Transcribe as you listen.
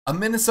A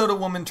Minnesota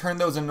woman turned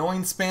those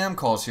annoying spam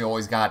calls she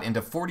always got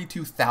into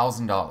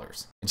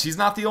 $42,000. And she's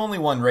not the only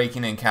one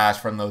raking in cash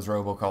from those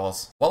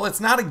robocalls. While it's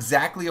not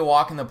exactly a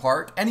walk in the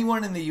park,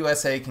 anyone in the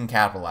USA can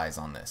capitalize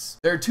on this.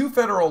 There are two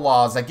federal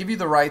laws that give you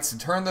the rights to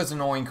turn those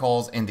annoying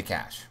calls into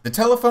cash. The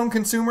Telephone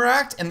Consumer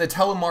Act and the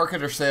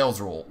Telemarketer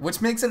Sales Rule,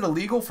 which makes it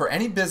illegal for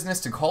any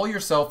business to call your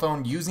cell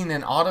phone using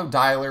an auto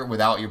dialer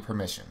without your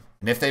permission.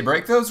 And if they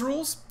break those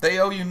rules, they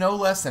owe you no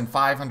less than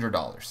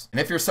 $500.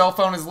 And if your cell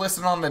phone is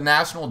listed on the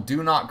National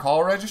Do Not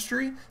Call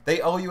Registry,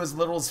 they owe you as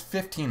little as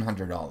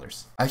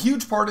 $1,500. A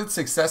huge part of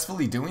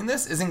successfully doing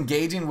this is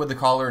engaging with the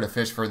caller to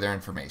fish for their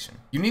information.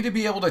 You need to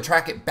be able to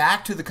track it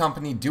back to the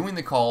company doing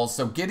the calls,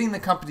 so getting the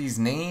company's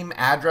name,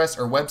 address,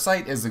 or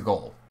website is the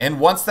goal. And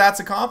once that's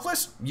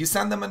accomplished, you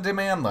send them a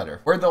demand letter,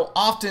 where they'll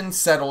often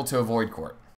settle to avoid court.